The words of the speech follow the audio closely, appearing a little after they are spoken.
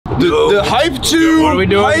The hype 2 What are we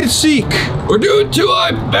doing? hide and seek. We're doing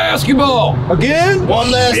 2-hype basketball. Again?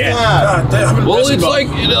 One last time. God damn it. Well, it's like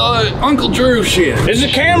Uncle Drew shit. Is the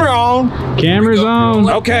camera on? Camera's on.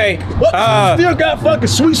 Okay. What? You still got fucking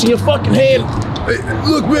sweets in your fucking head. Hey,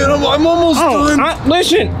 look, man, I'm almost done.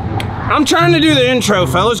 Listen, I'm trying to do the intro,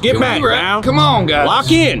 fellas. Get back now. Come on, guys.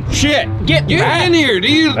 Lock in. Shit. Get back in here.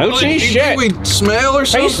 Do you? Don't see shit. Do we smell or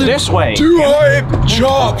Face something? this way. 2-hype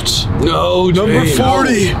chopped. No, Number James.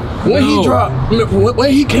 40. When he dropped,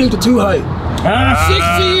 when he came to 2-hype.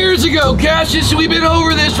 60 years ago, Cassius. We've been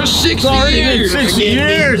over this for 60 years. 60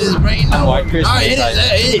 years. Why KRIS?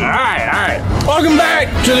 All right. Welcome back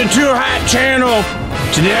to the 2-hype channel.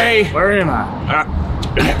 Today, where am I?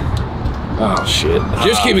 Oh shit!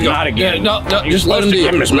 Just keep it going. Not again. No, just let him do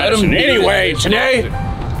it. Let him. Anyway, today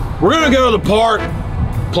we're gonna go to the park,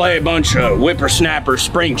 play a bunch of whippersnapper,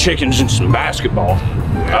 spring chickens, and some basketball.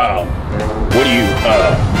 What do you?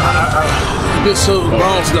 I've been so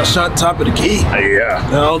long since I shot top of the key. Yeah.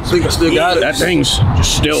 I don't think I still got it. That thing's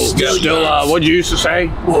still. What'd you used to say?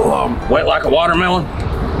 Wet like a watermelon.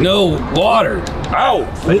 No water. Oh,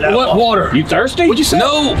 What water? you thirsty? What'd you say?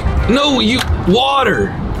 No, you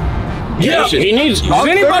water. Yeah, he needs. Has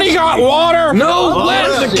anybody got water? No,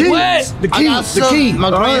 wet. the keys. Wet. The key. The key. No,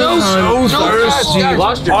 You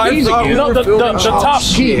lost your keys again. No, the top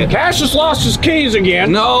key. Cassius lost his keys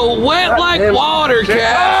again. No, wet like water, Cass.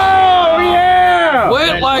 Oh yeah!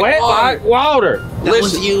 Wet like water. like water.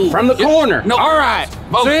 Listen, you. From the corner. No. All right.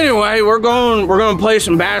 So anyway, we're gonna play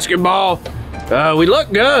some basketball. We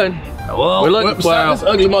look good. Well, we look This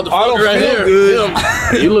ugly motherfucker right here.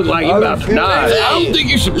 You look like you about to die. I don't think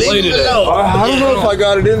you should play today. I don't know if I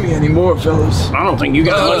got it in me anymore, fellas. I don't think you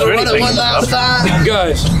got much of anything. One last time.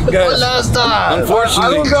 Guys. One last time. I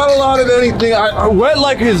Unfortunately, don't got a lot of anything. I wet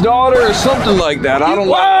like his daughter or something like that. I don't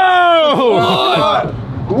know. Whoa!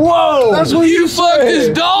 Whoa! That's what you fucked his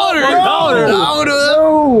daughter.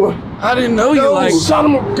 No! I didn't know you like.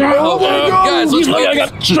 Son of a gun. Oh my God. Guys, let's I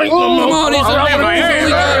got straight in the Come on, he's only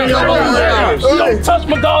got a couple more hours. Don't touch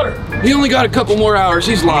my daughter. He only got a couple more hours.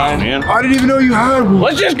 He's lying. Man. I didn't even know you had one.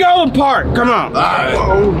 Let's just go to the park. Come on.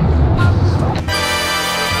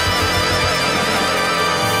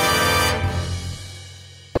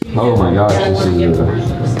 Oh my gosh, this is a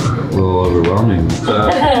little overwhelming.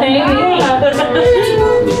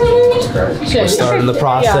 We're starting the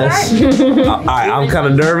process. I'm kind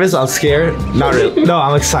of nervous. I'm scared. Not really. No,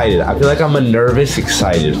 I'm excited. I feel like I'm nervous,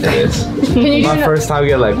 excited for this. My first time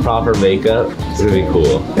getting like proper makeup. It's gonna be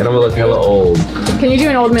cool. And I'm gonna look hella old. Can you do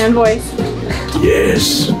an old man voice?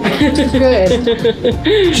 Yes. Good.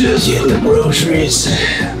 Just get the groceries.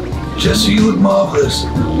 Just so you look marvelous.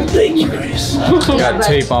 Thank you, KRIS. Got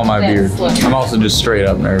tape on my beard. I'm also just straight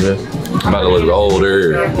up nervous. I'm about to look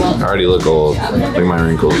older. I already look old. Look at my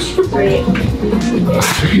wrinkles.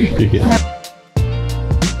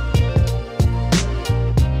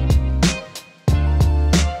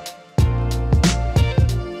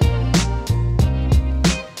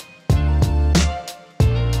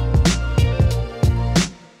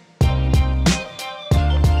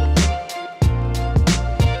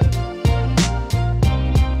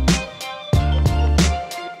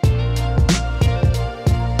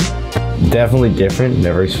 Definitely different.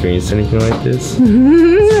 Never experienced anything like this. It's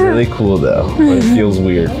really cool though, but it feels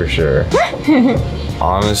weird for sure.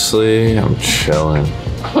 Honestly, I'm chilling.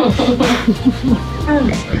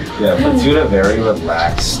 Yeah, puts you in a very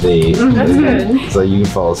relaxed state. It's like you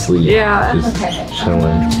can fall asleep. Yeah. Just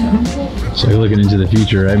chilling. So you're looking into the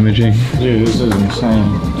future, right, Moochie? Dude, this is insane.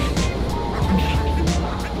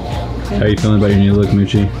 How are you feeling about your new look,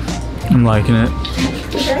 Moochie? I'm liking it.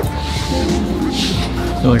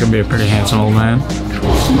 I feel like I'd be a pretty handsome old man.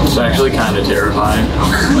 It's actually kind of terrifying.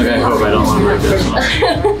 Like, I hope I don't look like this.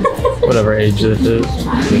 Whatever age this is.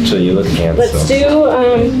 Actually, you look handsome. Let's do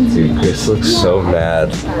Dude, KRIS looks so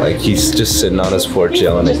mad. Like he's just sitting on his porch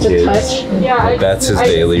yelling at just a kids. touch. Yeah. That's his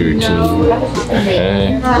daily routine.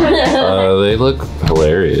 Hey. They look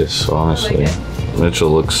hilarious, honestly.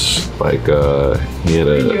 Mitchell looks like he had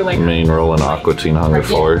a main role in Aqua Teen Hunger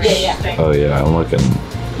Force. Oh yeah, I'm looking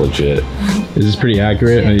legit. Is this pretty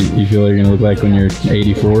accurate? You feel like you're gonna look like when you're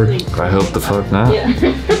 84? I hope the fuck not.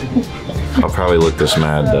 I'll probably look this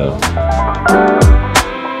mad though.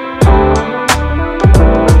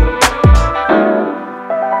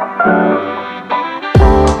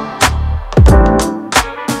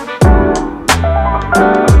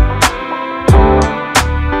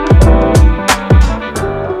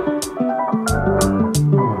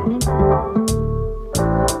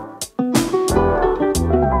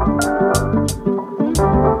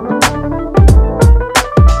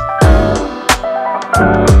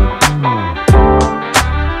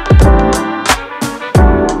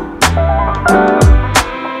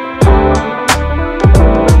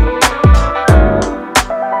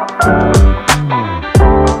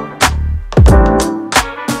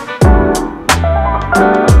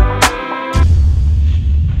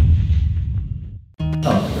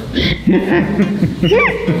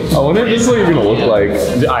 I wonder if this is what you're gonna look like.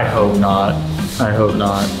 I hope not. I hope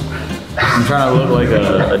not. I'm trying to look like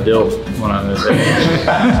a dilf when I'm this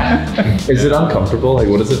age. Is it uncomfortable? Like,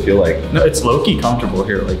 what does it feel like? No, it's low-key comfortable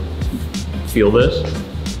here. Like, feel this,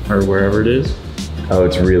 or wherever it is. Oh,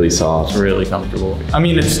 it's really soft. It's really comfortable. I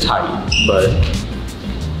mean, it's tight, but.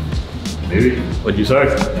 Maybe. What'd you say?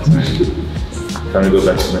 Trying to go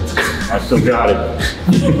back to Mexico. I still got it.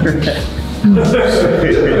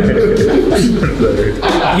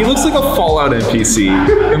 He looks like a Fallout NPC.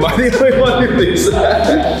 Am I the only one who thinks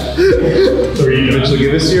that? Mitchell,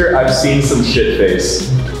 give us your I've seen some shit face.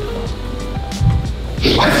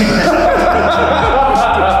 My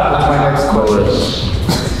next question.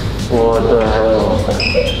 What the hell?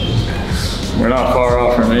 We're not far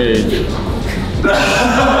off from age.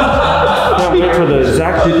 Can't wait for the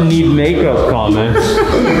Zach didn't need makeup comment.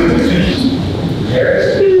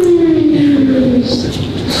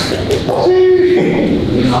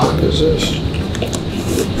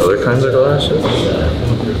 Other kinds of glasses?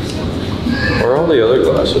 Where are all the other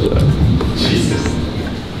glasses at?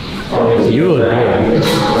 You look good.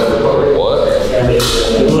 What?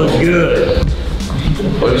 You look good.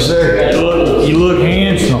 What'd you say? You look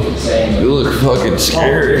handsome. You look fucking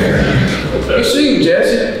scary. You see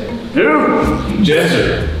Jesse? Who?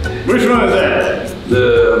 Jesse. Which one is that? The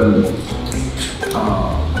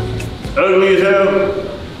Ugly as hell?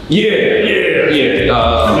 yeah. No,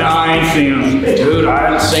 I ain't seen him. Dude, I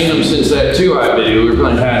haven't seen him since that 2-eye video. We were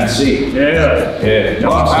playing hide and seek. Yeah.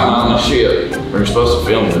 Lost him on the ship. We were supposed to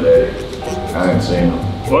film today. I haven't seen him.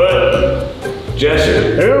 What?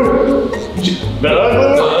 Jesse. Who? The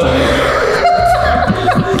ugly one?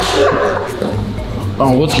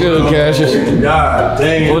 Oh, what's good, Cassius? God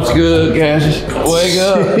dang it. What's good, Cassius? Wake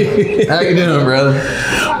up. How you doing, brother?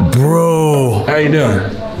 Bro. How you doing?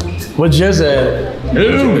 What Jez at? Who?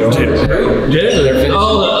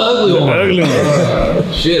 Oh, the ugly one. Ugly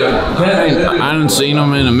one. Shit, I haven't seen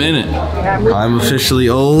him in a minute. I'm officially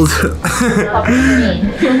old.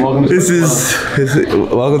 Welcome to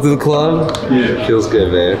the club. Yeah. Feels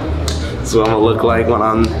good, man. That's what I'm gonna look like when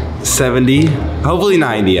I'm 70. Hopefully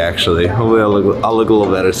 90, actually. Hopefully I'll look a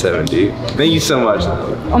little better 70. Thank you so much.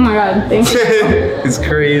 Oh my God, thank you. It's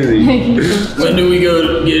crazy. When do we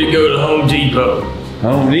go to Home Depot?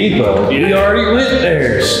 Home Depot? We already went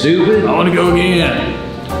there, stupid. I want to go again.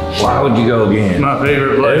 Why would you go again? My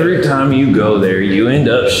favorite place. Every time you go there, you end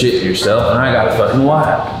up shitting yourself, and I gotta fucking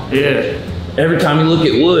wipe. Yeah. Every time you look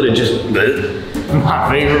at wood, it just... My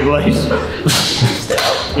favorite place.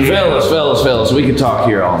 Fellas, we could talk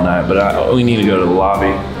here all night, but we need to go to the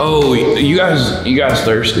lobby. Oh, you guys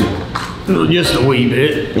thirsty? Just a wee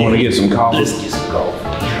bit. You want to get some coffee? Let's get some coffee.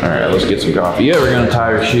 All right, let's get some coffee. You ever gonna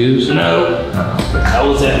tie your shoes? No. I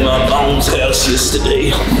was at my mom's house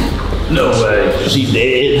yesterday. No way. She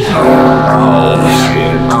dead. Oh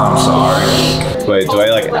shit! I'm sorry. Wait, do I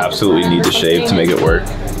like absolutely need to shave to make it work?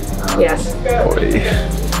 Yes. Boy,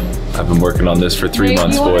 I've been working on this for 3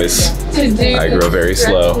 months, boys. I grow very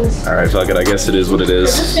slow. All right, fuck it. I guess it is what it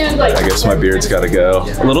is. I guess my beard's gotta go.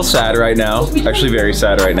 A little sad right now. Actually, very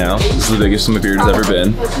sad right now. This is the biggest my beard's ever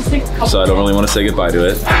been. So I don't really want to say goodbye to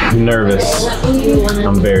it. I'm nervous.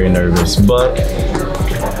 I'm very nervous, but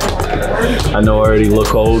I know I already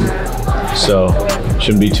look old, so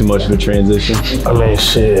shouldn't be too much of a transition. I mean,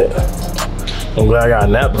 shit. I'm glad I got a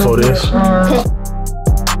nap before this.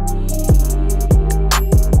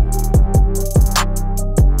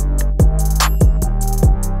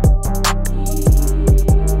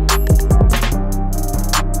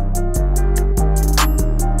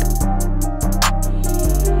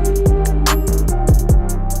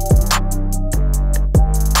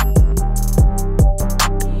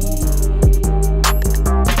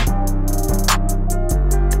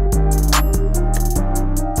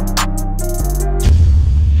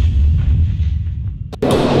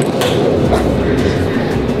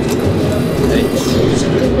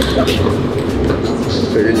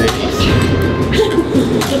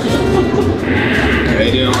 How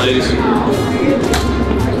you doing, ladies?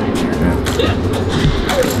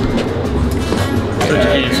 Such a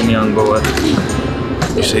handsome young boy.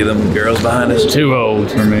 You see them girls behind us? Too old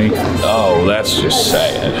for me. Oh, that's just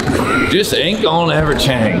sad. Just ain't gonna ever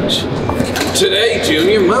change. Today,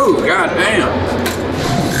 Junior, move, goddamn.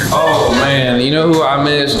 Oh man, you know who I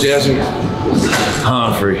miss, Jesse?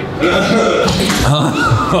 Humphrey. I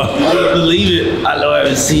don't believe it. I know I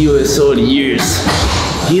haven't seen you in so many years.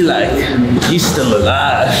 He's still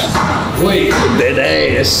alive. Wait, That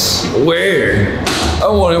ass. where? I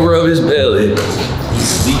want to rub his belly.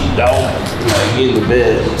 dog. Get in the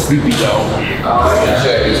bed. Sleepy dog. I can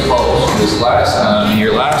check his pulse. This last time,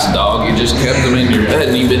 your last dog, you just kept him in your bed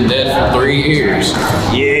and you've been dead for 3 years.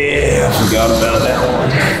 Yeah, I forgot about that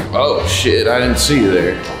one. Oh shit, I didn't see you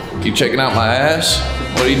there. You checking out my ass?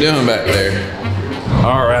 What are you doing back there?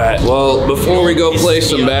 All right, well, before we go play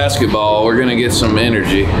some basketball, we're gonna get some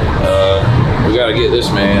energy. We gotta get this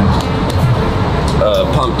man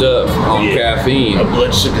pumped up on caffeine. My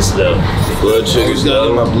blood sugar stuff. Blood sugar's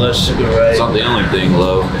low. My blood sugar, right? It's not the only thing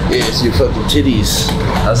low. Yeah, it's your fucking titties.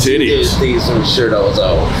 I see those things on the shirt I was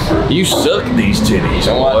off. You sucked these titties.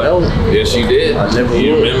 No, I don't. Yes, you did. I never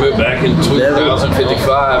You would. remember back in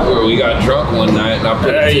 2055 where we got drunk one night and I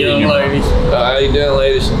put a titty in your ladies. How you doing,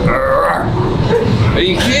 ladies?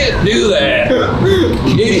 You can't do that.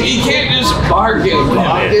 You can't just bark at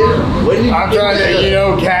women. I'm trying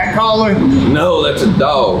to, cat calling. No, that's a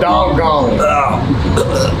dog. Dog calling.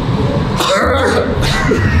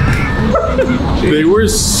 They were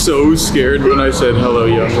so scared when I said hello,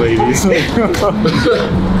 young ladies.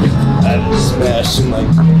 I haven't smashed in like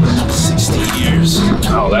 60 years.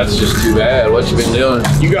 Oh, that's just too bad. What you been doing?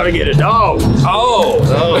 You gotta get a dog. Oh.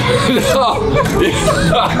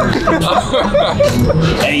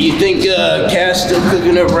 Hey, you think Cash still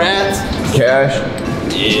cooking up rats? Cash?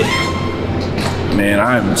 Yeah. Man,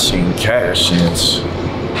 I haven't seen Cash since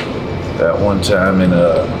that one time in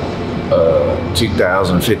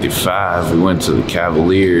 2055. We went to the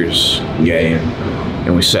Cavaliers game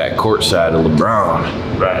and we sat courtside of LeBron.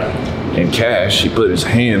 Right. And Cash, he put his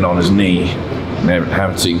hand on his knee.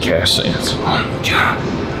 Haven't seen Cash since. Oh my God.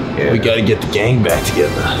 Yeah. We gotta get the gang back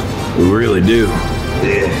together. We really do.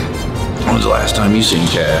 Yeah. When was the last time you seen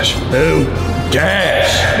Cash? Who?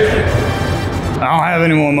 Cash! I don't have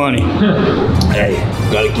any more money. Hey,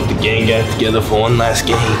 gotta get the gang back together for one last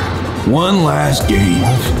game. One last game.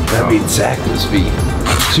 That'd be ZACK this week.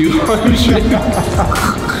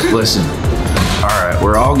 200. Listen, all right,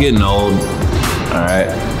 we're all getting old. All right,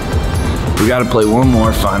 we got to play one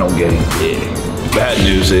more final game. Yeah. Bad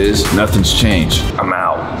news is nothing's changed. I'm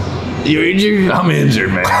out. You're injured? I'm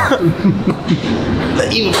injured, man.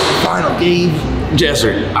 Even final game.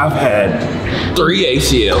 Jesser, I've had 3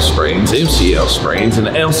 ACL sprains, MCL sprains, and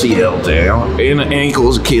LCL down, and an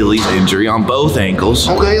ankles Achilles injury on both ankles.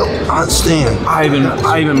 Okay, I understand. I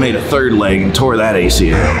even made a third leg and tore that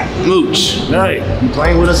ACL. Mooch, Hey, you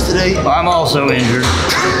playing with us today? I'm also injured.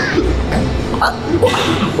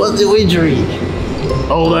 What's your injury?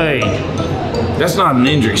 Old age. That's not an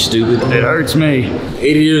injury, stupid. It hurts me.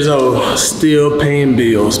 80 years old, still paying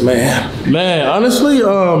bills, man. Man, honestly, it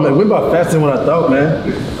went by faster than what I thought, man.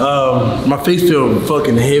 My face feel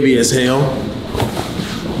fucking heavy as hell.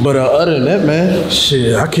 But other than that, man,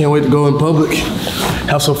 shit, I can't wait to go in public.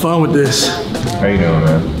 Have some fun with this. How you doing,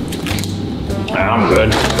 man? I'm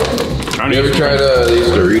good. You ever tried these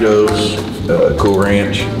Doritos, Cool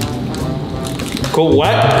Ranch? Cool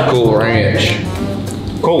what? Cool Ranch.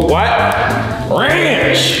 Cool what?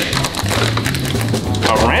 Ranch! A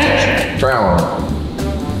ranch? Try one.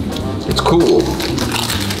 It's cool.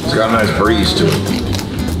 It's got a nice breeze to it.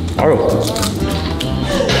 Oh.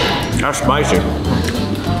 That's spicy.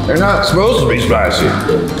 They're not supposed to be spicy.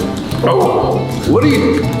 Oh, what are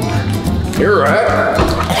you? You're right.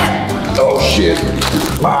 Oh shit.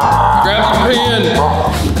 Grab the pen.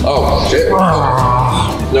 Oh shit.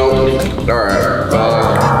 No. All right.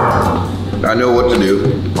 I know what to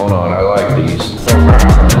do. Hold on. I like these.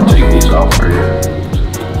 Take these off for you.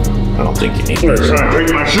 I don't think you need to. Trying to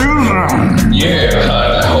take my shoes off.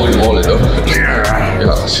 Yeah. I always wanted them. Yeah.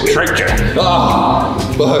 Tricked you. Ah.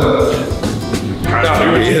 But.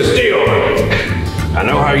 No, you were steal. I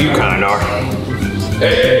know how you kind of are.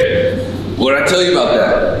 Hey, what'd I tell you about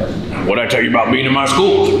that? What'd I tell you about being in my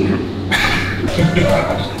school?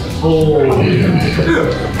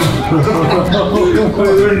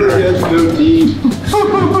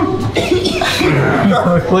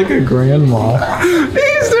 Like a grandma.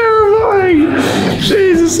 He's terrifying.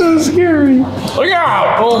 Jesus, so scary. Look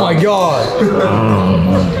out! Oh my God.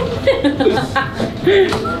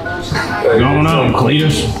 Going on,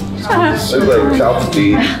 Cletus. Looks like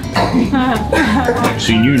Palpatine.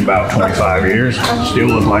 Seen you in about 25 years. Still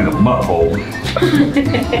look like a butthole.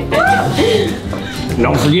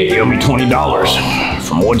 Don't forget you owe me $20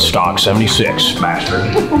 from Woodstock 76, bastard.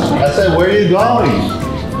 I said, where are you going?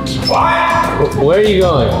 What? Where are you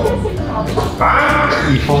going?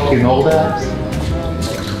 Huh? You fucking old ass.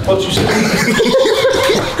 What you say?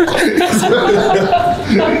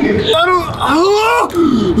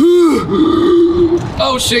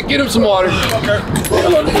 Oh shit, get him some water. Go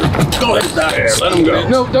ahead, Doc. Let him go.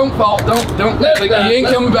 No, don't fall. Don't. He ain't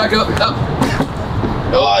coming back up.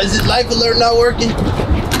 Oh, is it life alert not working?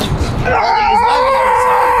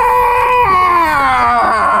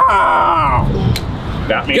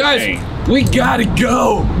 Guys, we gotta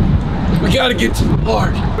go. We gotta get to the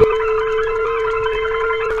park.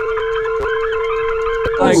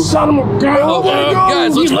 Like, Son of a gun! Oh my God!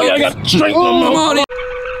 Guys, let's go. Straight come on in.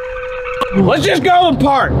 Let's just go to the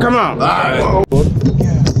park. Come on. All right.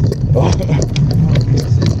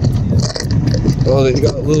 Oh, they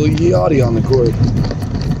got a little yachty on the court.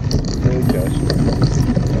 There you go.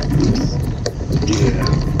 Yeah.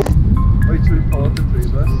 Wait till we pull up the three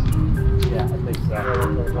of us. Yeah, I think so.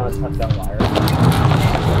 Not touch that wire.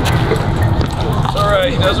 All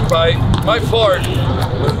right, he doesn't bite. Might fart.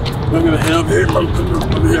 We're gonna head up here.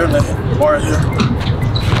 Over here in that bar right here.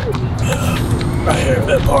 Yeah, right here,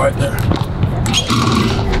 that bar right there.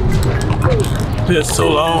 It's so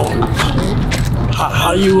long.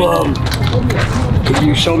 How you can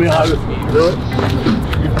you show me how to do it?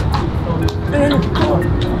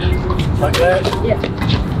 Like that? Yeah.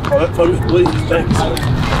 Oh, that's for me, please. Thanks.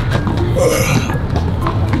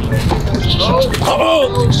 Come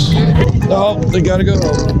on! Oh, they gotta go.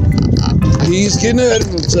 He's getting ahead of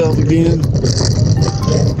himself again.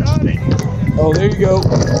 Oh, there you go.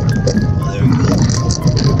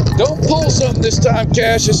 Don't pull something this time,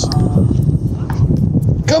 Cassius.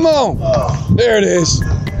 Come on. There it is.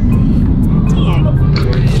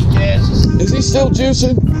 Is he still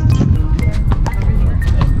juicing?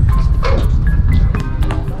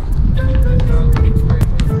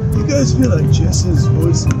 You guys feel like Jess's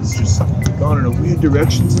voice has just gone in a weird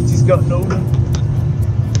direction since he's gotten older?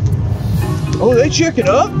 Oh, they check it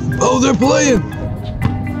up? Oh, they're playing.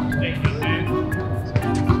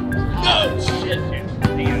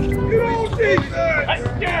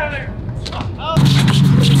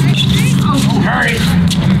 Hurry!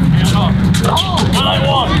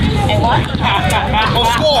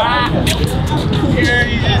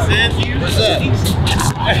 What's that?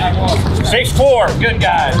 6-4. Good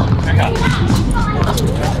guys. I'm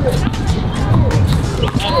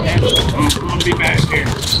gonna be back here.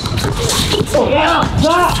 Wow,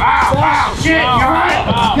 shit, you alright?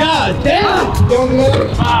 God damn!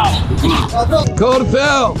 Call the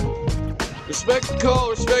foul. Respect the call,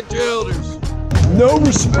 respect your elders. No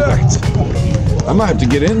respect. I might have to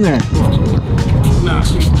get in there. No.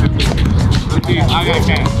 I got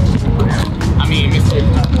cash. I mean, Mr.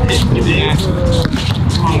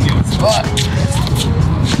 Come on, get a spot.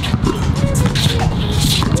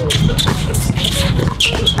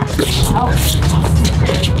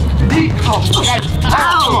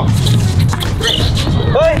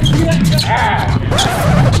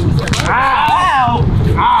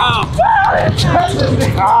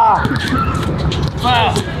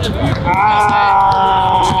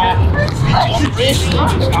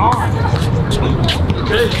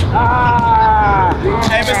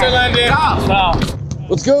 Hey, Mr. London.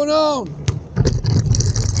 What's going on?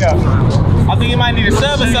 I think you might need a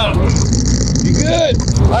sub or something. You good?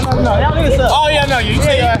 No. Oh, yeah, no, you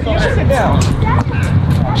stay your ass over there. Sit down.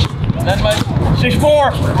 Nothing much.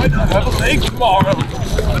 6'4". Might not have a leg tomorrow.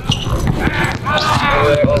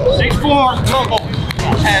 6'4".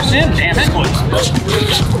 Pass in, damn it.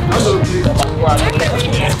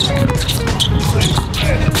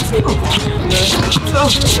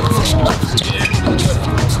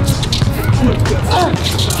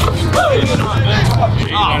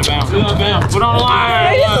 Put on the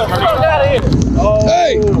line.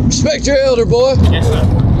 Hey, respect your elder, boy. Yes, sir.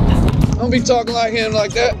 Don't be talking like him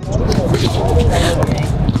like that.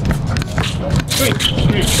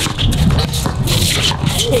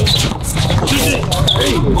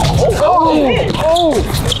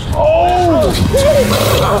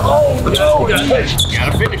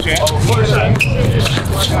 Gotta finish that.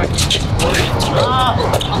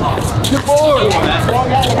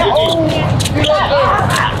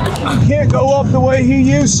 He can't go up the way he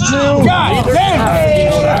used to. God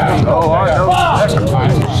damn! Oh, I know.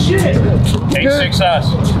 Shit! 8-6 us.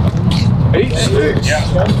 8-6? Yeah.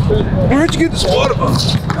 Where'd you get this water bottle?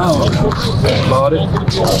 Oh, bought it.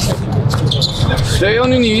 Stay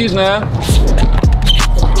on your knees now.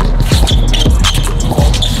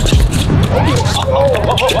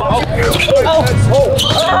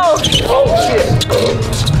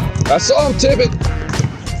 I saw him tip it.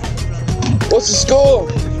 What's the score?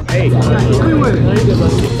 Hey.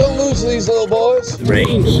 Don't lose to these little boys.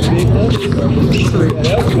 Range.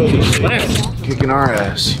 Kicking our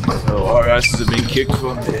ass. Oh, our asses have been kicked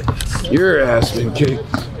for a bit. Your ass been kicked.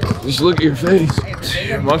 Just look at your face.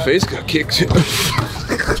 My face got kicked.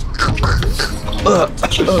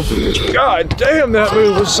 God damn, that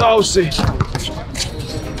move was saucy.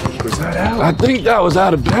 Chris, I think that was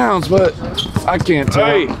out of bounds, but I can't tell.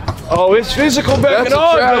 Hey, oh, it's physical back in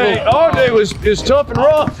RJ. RJ is tough and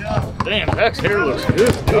rough. Damn, Zach's hair looks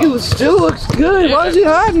good. He still looks good. Why is he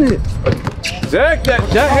hiding it? Zach, that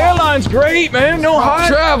hairline's great, man. No hide.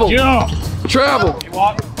 Travel. Jump. Travel.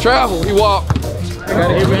 Travel. He walked.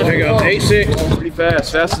 There you go. 8'6". Pretty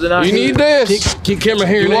fast. Faster than I. You need this. Keep camera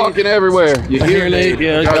here. You're walking everywhere. You hearing it?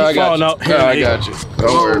 Yeah, I got you. I got you.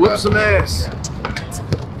 Don't worry Whoop about some ass.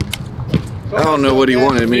 it. I don't know what he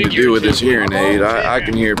wanted me to do with this hearing aid. I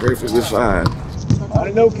can hear perfectly fine. I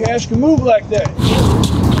didn't know Cash could move like that.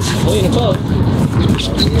 Playing a bug.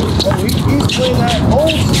 Oh, he's playing that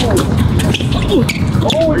old school.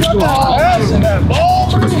 Oh, we got that pass and that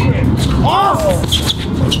ball moving.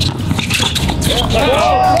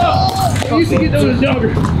 I used to get those younger.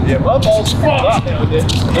 Yeah, my ball's fucked.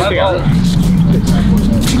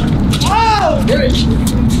 Oh! Get it.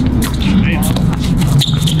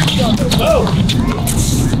 Oh!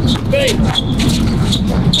 Bang!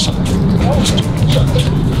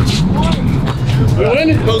 We're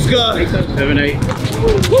winning. Close guy. 7-8.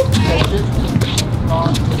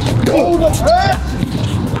 Oh, the pass!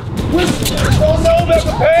 Don't know about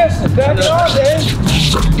the pass. That's on there.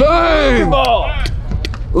 Bang! Ball.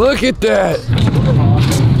 Look at that.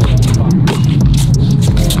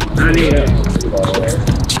 I need it.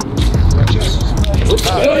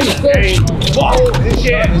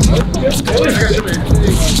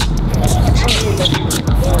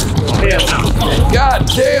 God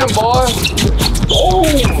damn, boy.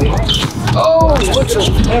 Oh, look at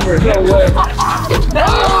him. Never, no way.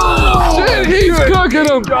 Oh, shit, he's cooking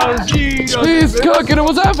him. He's cooking him.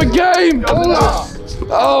 Was that for game?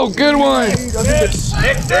 Oh, good one.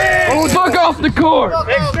 Fuck off the court.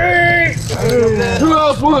 Who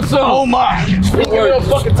else wants some? Oh my. You're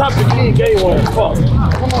fucking top of the key game one. Fuck.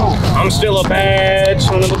 Come on. I'm still a bad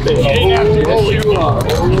son of a bitch. Oh, you are.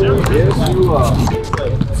 Yes, you are.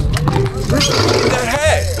 That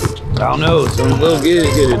hat. I don't know. So we'll get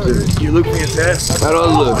it to me. You look fantastic. How do I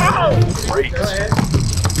look? Great.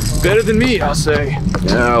 Better than me, I'll say.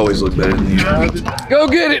 Yeah, I always look better than you. Go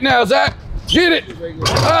get it now, Zach. Get it.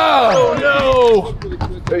 Oh no.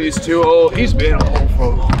 He's too old. He's been old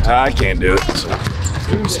for. I can't do it. So.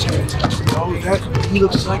 Oh, he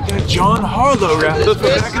looks like that John Harlow rapper from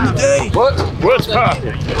back in the day. What? What's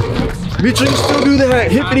poppin'? Mitchell, you still do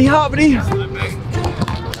that hippity hoppity?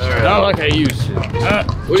 Not like I used to.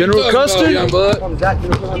 General Custard? Young bud?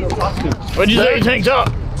 What'd you say, Tank Top?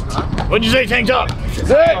 What'd you say, Tank Top?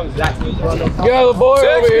 Zach! You got a boy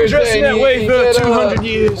over here dressing that way for 200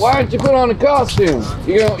 years. Why don't you put on a costume?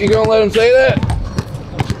 You gonna let him say that?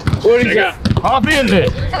 What do you got? Hop in there.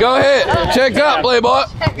 Go ahead. Check out, Playboy.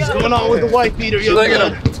 What's going on with the white beater? Look at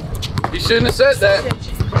him. You shouldn't have said that.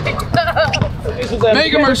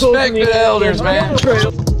 Make him respect the elders, man.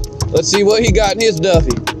 Let's see what he got in his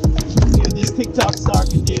Duffy. See what this TikTok star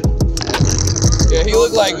can do. Yeah, he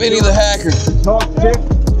looked like Vinny the Hacker. Talk tick.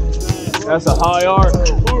 That's a high arc.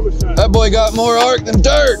 That boy got more arc than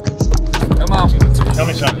dirt. Come on. Tell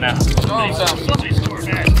me something now. Show him something.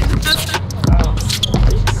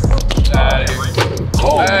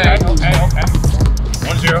 Oh, hey. Okay.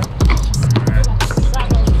 1-0.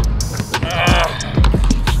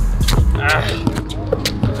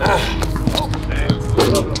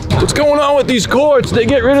 What's going on with these cords? They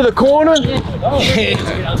get rid of the corner?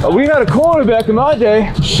 We had a corner back in my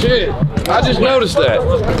day. Shit. I just noticed that.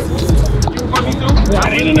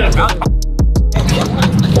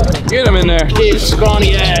 Get him in there. His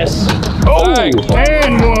scrawny ass. Oh, dang.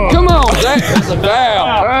 And one. Come on, Zach. That's a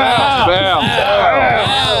foul. Foul.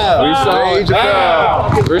 We saw it.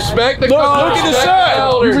 Foul. Respect the court. Look at the side.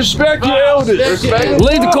 You respect your elders.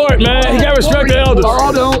 Leave the court, man. You gotta respect the elders. The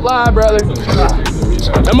ball don't lie, brother.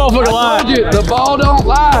 That motherfucker lied. The ball don't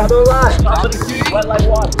lie. Wet like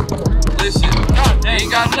water. Listen, they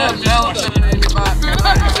ain't got enough jealous in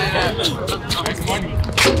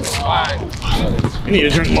You need to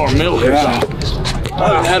drink more milk or something. I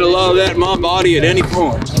haven't had a lot of that in my body at any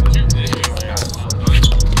point.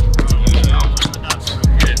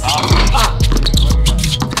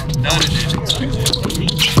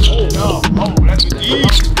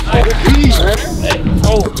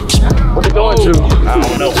 What's it going to? I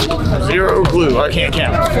don't know. Zero clue. I can't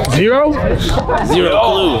count. Zero? Zero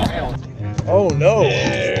clue. Oh no.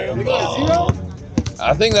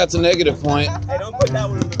 I think that's a negative point.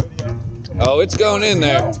 Oh, it's going in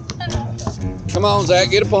there. Come on, Zach,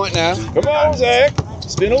 get a point now. Come on, Zach.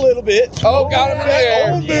 Spin a little bit. Oh, got him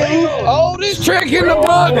in there. Oldest trick in the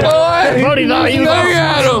book, boy. Brody thought he was Look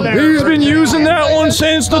at him. He's been using that one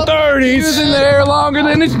since the 30s. He's in there longer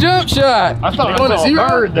than his jump shot. I thought I saw a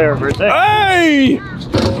bird there for a second. Hey!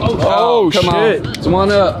 Oh, come shit. on. It's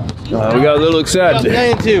one up. We got a little excited.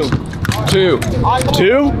 Two. Two?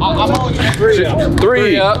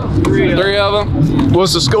 Three up. Three of them.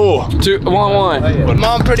 What's the score? 1-1. Come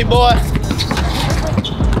on, pretty boy.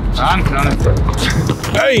 I'm coming.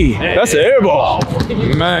 Hey, that's an air ball.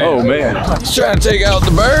 Man. Oh, man. He's trying to take out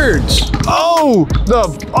the birds. Oh,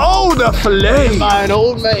 the fillet. My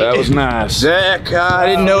old mate. That was nice. Zach, I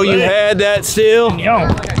didn't know you had that still.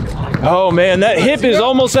 Oh, man, that hip is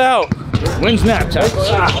almost out. When's nap time?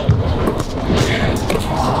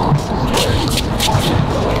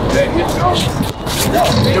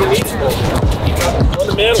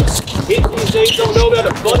 Fundamentals. These things don't know about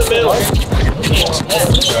the fundamentals.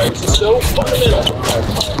 So fundamental.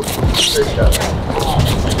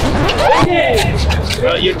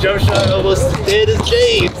 Well, your jump shot almost as dead as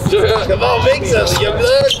James. Come on, make something, young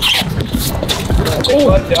blood.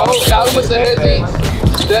 Oh, got him with the head beat.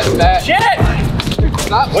 Step back. Shit!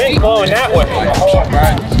 Stop Wind blowing that way.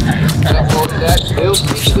 Still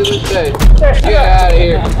speaking to this day. Get out of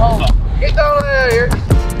here. Get down out of here.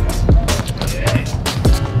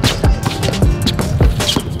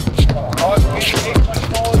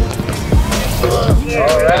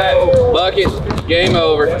 All right, bucket, game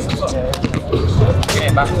over.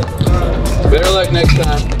 Better luck next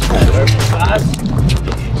time.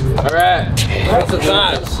 All right, what's the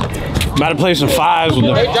times? About to play some fives with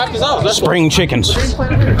the spring chickens.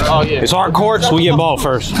 Oh, yeah. It's our courts, we get ball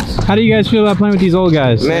first. How do you guys feel about playing with these old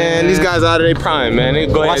guys? Man, these guys out of their prime, man. They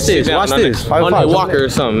go ahead and sit down on a walker or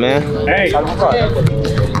something, man. Hey,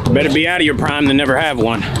 better be out of your prime than never have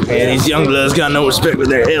one. Man, these young bloods got no respect with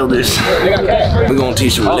their elders. We're gonna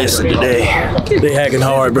teach them a lesson today. They hacking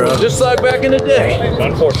hard, bro. Just like back in the day.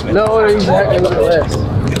 Unfortunately. No, he's hacking with less.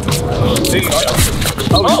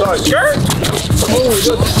 Oh, sure. Oh,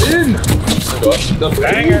 just in. The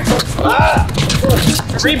banger. Ah!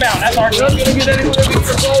 Rebound, that's our good. Gonna get anyone to beat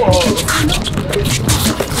the ball.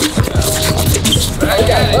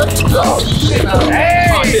 Oh, shit.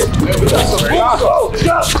 Hey!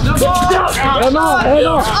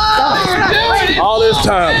 All this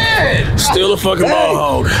time, still a fucking ball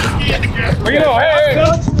hog. Where you go? Hey!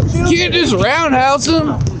 You can't just roundhouse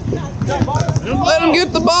him. Let him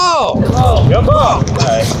get the ball. Jump up.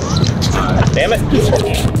 Damn it.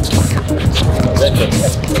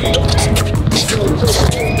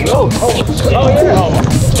 Oh,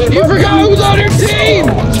 yeah. You forgot who's on your team.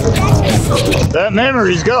 That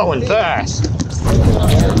memory's going fast.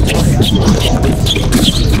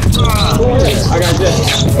 I got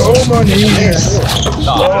this. Oh, my knees.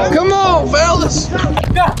 Come on, fellas.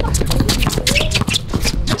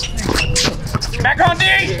 Back on D.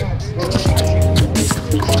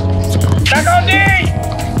 Back on D.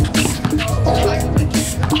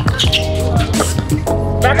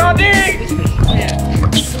 Back on D.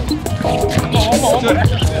 Come on.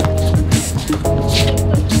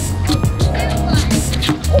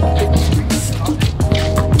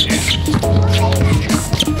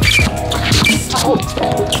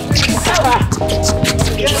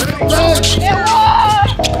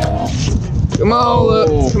 Come on,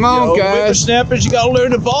 look. Come on, guys. Whippersnappers, you gotta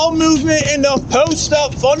learn the ball movement and the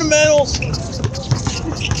post-up fundamentals.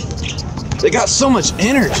 They got so much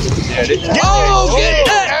energy. Oh, get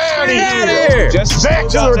out of here. Just Back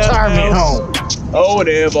to the retirement home. Oh, an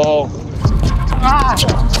air ball.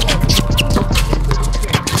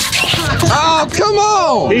 Oh, come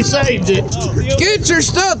on. He saved it. Get your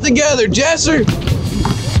stuff together, Jesser.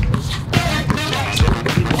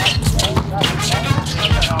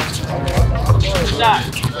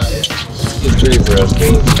 It's pretty for us,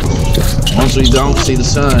 once we don't see the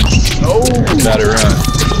sun, better run.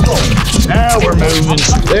 Now we're moving.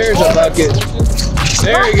 There's a bucket.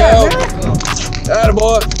 There you go.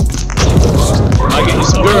 Attaboy. Might get you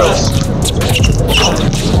some girls.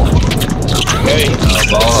 Hey,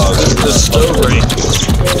 ball, the stove ring.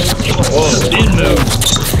 Whoa, didn't move.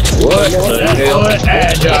 What? What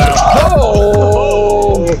agile.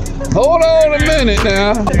 Oh! Hold on a minute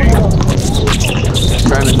now.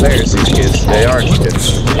 Trying to embarrass these kids. They are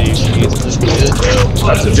kids.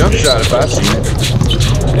 That's a jump shot if I see it.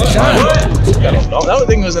 That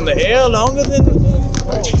thing was in the air longer than...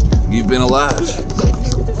 You've been alive.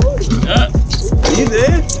 You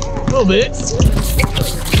there? A little bit.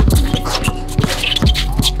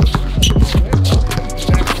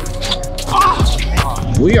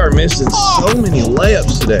 We are missing so many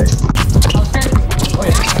layups today.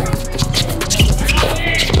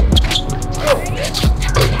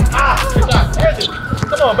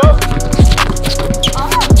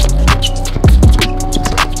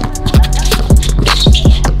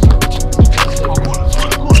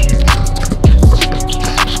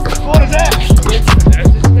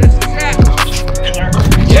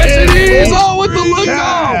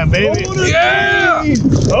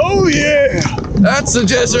 That's the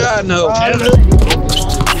Jester I know.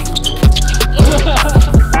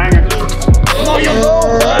 Come on, you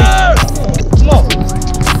Come on.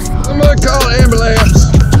 I'm gonna call an ambulance.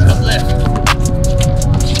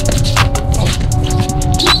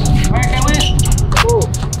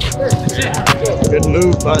 Good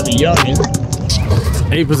move by the youngin.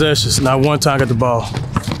 8 possessions, not one time got the ball.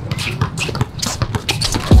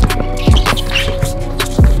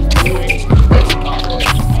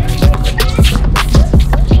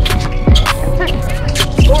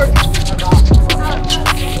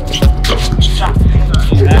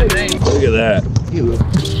 Look at that.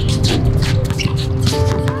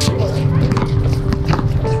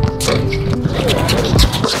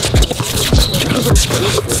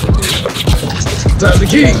 Time to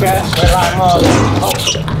kick.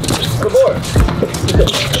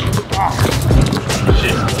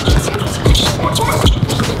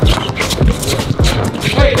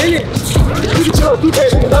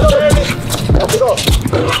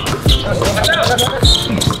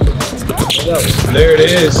 There it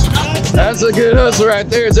is. That's a good hustle right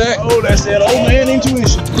there, Zach. Oh, that's that old man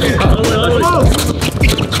intuition.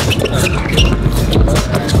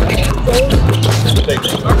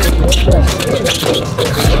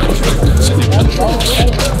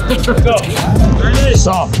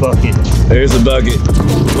 Soft bucket. There's the bucket.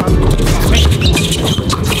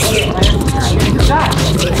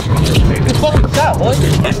 Good fucking shot, boy.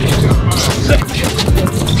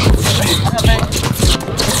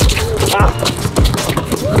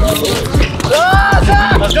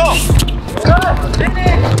 Let's go.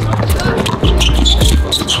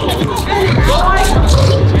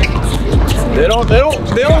 They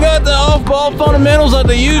don't got the off-ball fundamentals like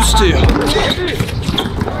they used to.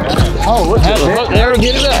 Oh, what's that? How did they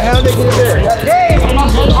get it there? How did they get it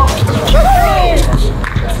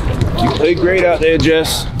there? You played great out there,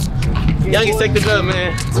 Jess. Youngest take the dub,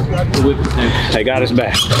 man. They got us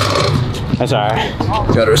back. That's all right.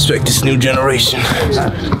 Gotta respect this new generation.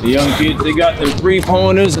 The young kids, they got them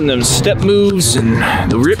 3-pointers and them step moves and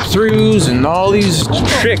the rip-throughs and all these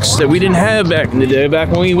tricks that we didn't have back in the day, back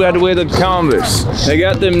when we had to wear the Converse. They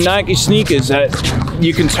got them Nike sneakers that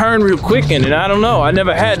you can turn real quick in, and I don't know, I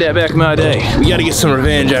never had that back in my day. We gotta get some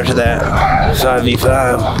revenge after that.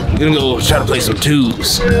 5v5. We're gonna go try to play some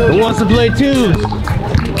twos. Who wants to play twos?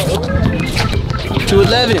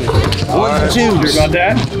 211. 1 and 2. You hear about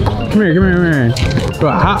that? Come here. Bro,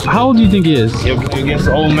 how old do you think he is? You ever play against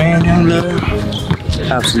the old man, young blood?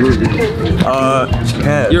 Absolutely.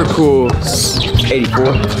 You're cool.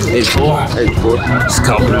 84. 84. It's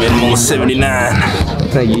compliment him on 79.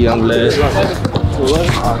 Thank you, young lad.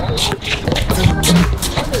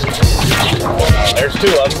 There's 2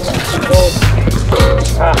 of them.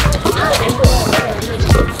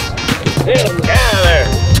 Get out of there.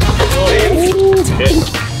 Baby.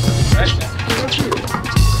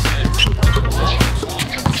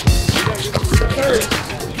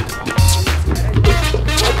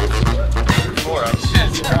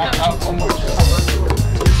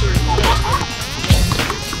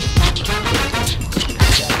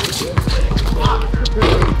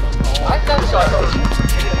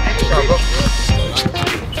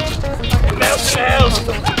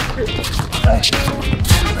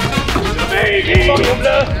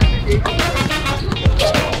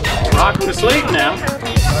 Rocking to sleep now.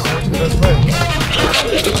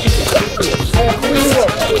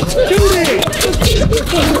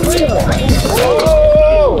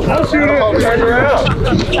 Whoa! I'll shoot it. Turn around.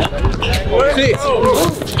 See.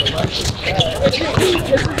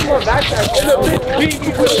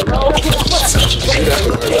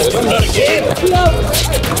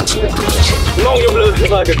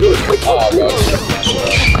 Like a good.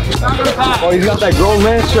 Oh, he's got that grown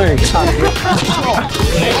man strength.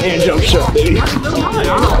 Hand jump shot, baby.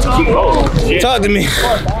 Talk to me.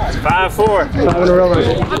 5-4. 5 in a row right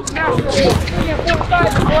there.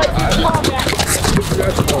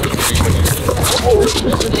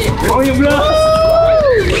 On your blood.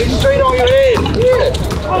 Straight on your head.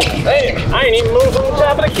 Hey, I ain't even moved from the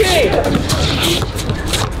top of the key.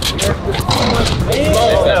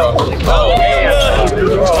 Oh, damn.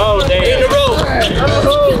 In the row.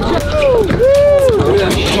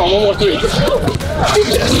 Come on, 1 more 3.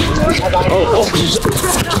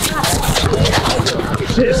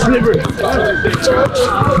 Shit, slippery.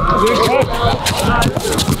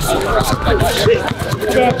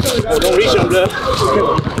 Don't reach him, blood.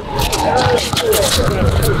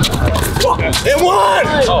 And 1!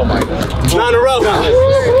 Oh my God. 9 in a row.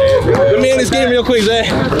 Let me in this game real quick, Zach.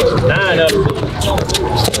 9 up.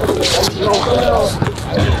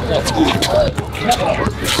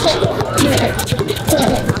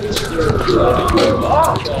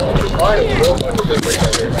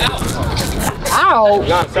 Ow!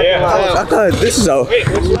 Yeah. I thought this is out. I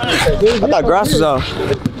thought grass was out.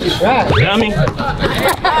 Dummy.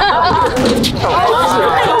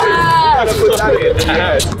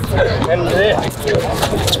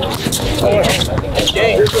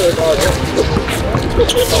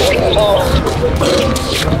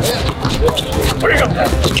 Where you go?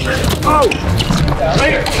 Oh!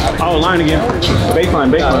 Oh, line again.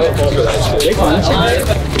 Baseline, baseline. Baseline.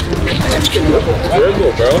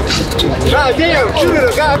 Dribble, bro. God damn, shoot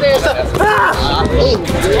it, goddamn stuff. Ah!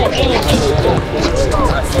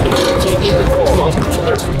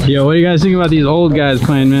 Yo, what do you guys think about these old guys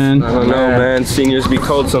playing, man? I don't know, man. Seniors be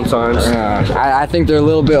cold sometimes. I think they're a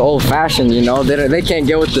little bit old-fashioned, you know. They can't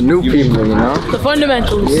get with the new people, you know. The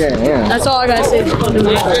fundamentals. Yeah, yeah. That's all I gotta say. The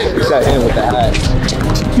fundamentals. What's that hand with the hat?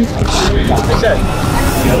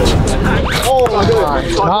 Oh my God.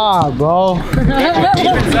 Ah, bro.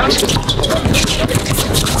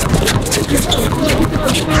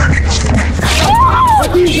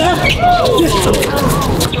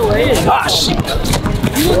 Ah, shit.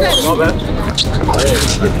 No, man.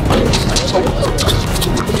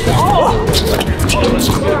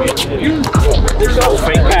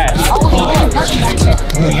 Fake pass.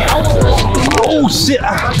 Oh, shit.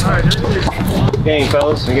 Game,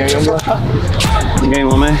 fellas. The game, young boy. The game,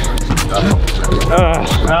 little man.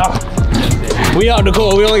 We out the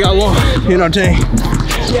cold. We only got one in our tank.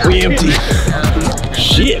 We empty.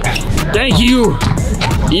 Shit. Thank you,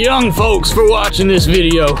 young folks, for watching this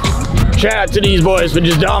video. Shout out to these boys for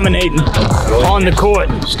just dominating on the court.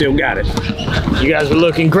 Still got it. You guys were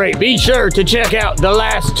looking great. Be sure to check out the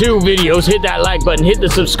last 2 videos. Hit that like button. Hit the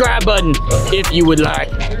subscribe button if you would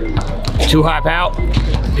like to hype out.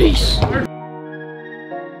 Peace.